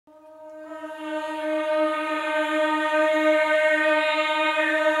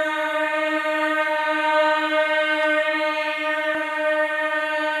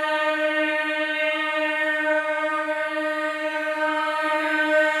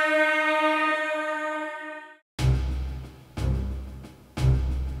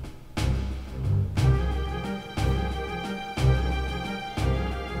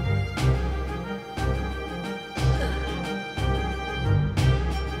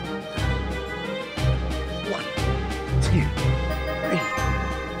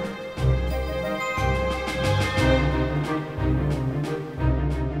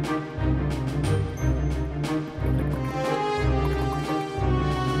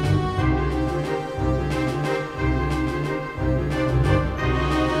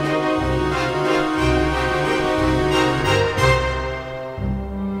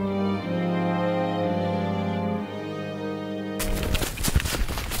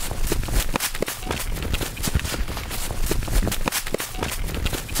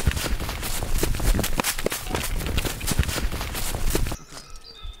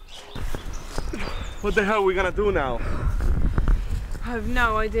What the hell are we gonna do now? I have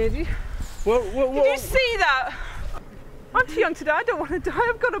no idea. Did you see that? I'm too young to die. I don't want to die.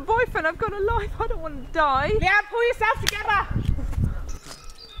 I've got a boyfriend. I've got a life. I don't want to die. Yeah, pull yourself together.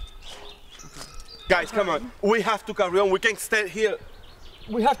 Guys, come on. We have to carry on. We can't stay here.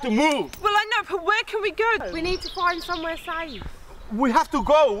 We have to move. Well, I know, but where can we go? We need to find somewhere safe. We have to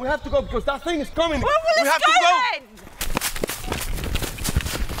go. We have to go because that thing is coming. Well, we let's have go to go. then.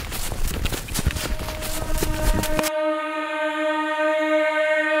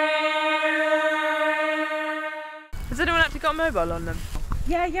 Has anyone actually got a mobile on them?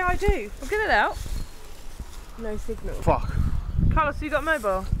 Yeah, I do. I'll get it out. No signal. Fuck. Carlos, you got a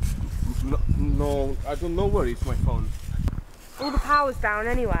mobile? No, I don't know where is my phone. All the power's down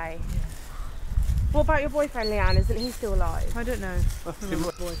anyway. What about your boyfriend, Leanne? Isn't he still alive? I don't know.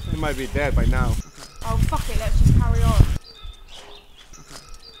 He might be dead by now. Oh, fuck it. Let's just carry on.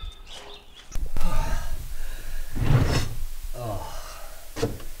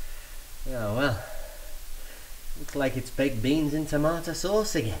 Oh well, looks like it's baked beans in tomato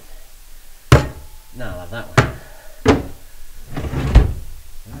sauce again. No, I'll have that one.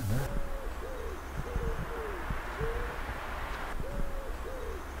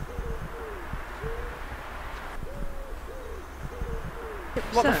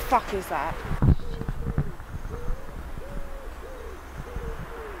 What the fuck is that?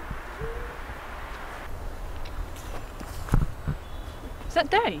 Is that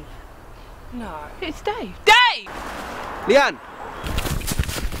Dave? No. It's Dave. Dave! Leanne!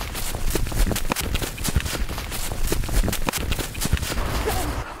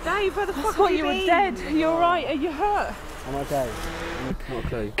 Dave, where the fuck thought have you were been? dead. You're right. Are you hurt? I'm okay.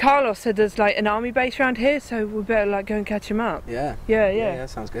 Okay. Carlos said there's like an army base around here, so we better like go and catch him up. Yeah. Yeah,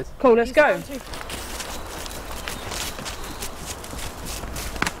 Sounds good. Cool, let's go.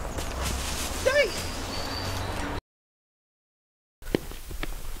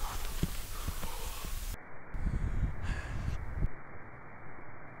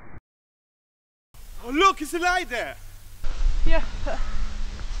 Oh look, it's a light there. Yeah, but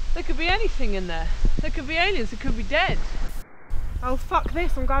there could be anything in there. There could be aliens, it could be dead. Oh, fuck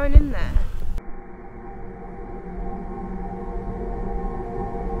this. I'm going in there.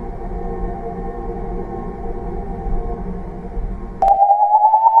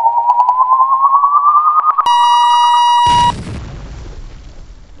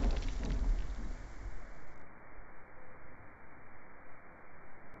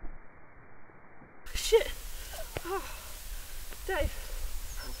 Shit. Oh. Dave,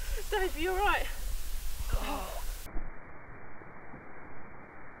 are you alright? Oh.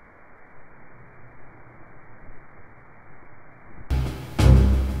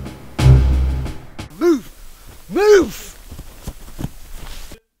 Move! Move!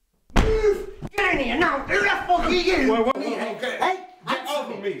 Get in here now! Who the fuck are you? Get off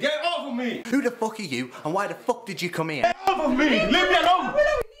of me! Get off of me! Who the fuck are you and why the fuck did you come here? Get off of me! Leave me alone! We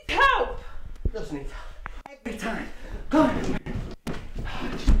need help! Doesn't it? Every time. Come on.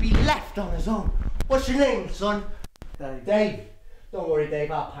 Just be left on his own. What's your name, son? Dave. Don't worry,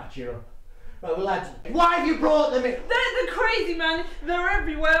 Dave, I'll patch you up. Right, well, lads, why have you brought them in? They're crazy, man. They're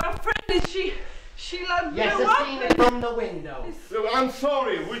everywhere. Our friend is she like Yes, blew I've up seen it from the window. I'm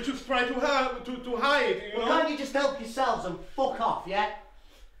sorry, we just try to help, to hide, you know? Well, can't you just help yourselves and fuck off, yeah?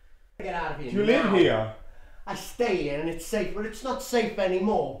 Get out of here. You live now. here? I stay here and it's safe, but it's not safe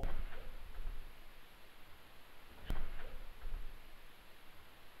anymore.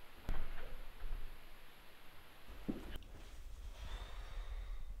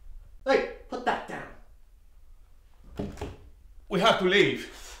 Hey, put that down. We have to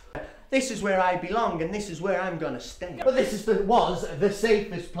leave. This is where I belong and this is where I'm gonna stay. But this was the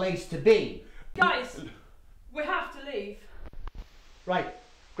safest place to be. Guys, we have to leave. Right,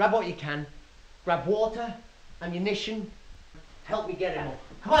 grab what you can. Grab water, ammunition. Help me get him up.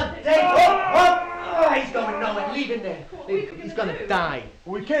 Come on, Dave! Oh, he's going nowhere. Leave him there. He's gonna die.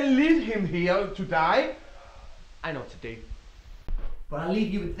 We can't leave him here to die. I know what to do. But I'll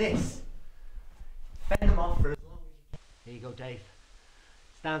leave you with this. Fend them off for as long as you can. Here you go, Dave.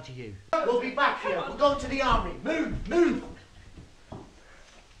 It's down to you. We'll be back here. We'll go to the army. Move, move!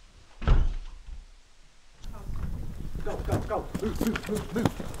 Go, go, go.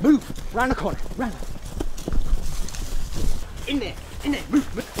 Move. Move. Round the corner. Round. In there. Move.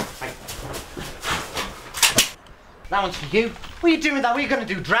 Right. That one's for you. What are you doing with that? What are you going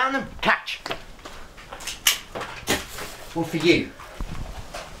to do? Drown them? Catch. One for you.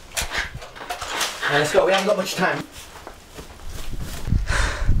 Right, let's go. We haven't got much time.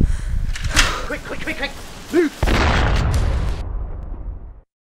 Quick. Move.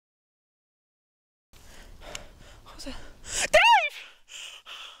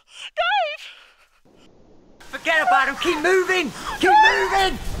 Forget about him. Keep moving. Keep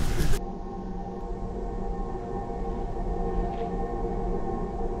moving.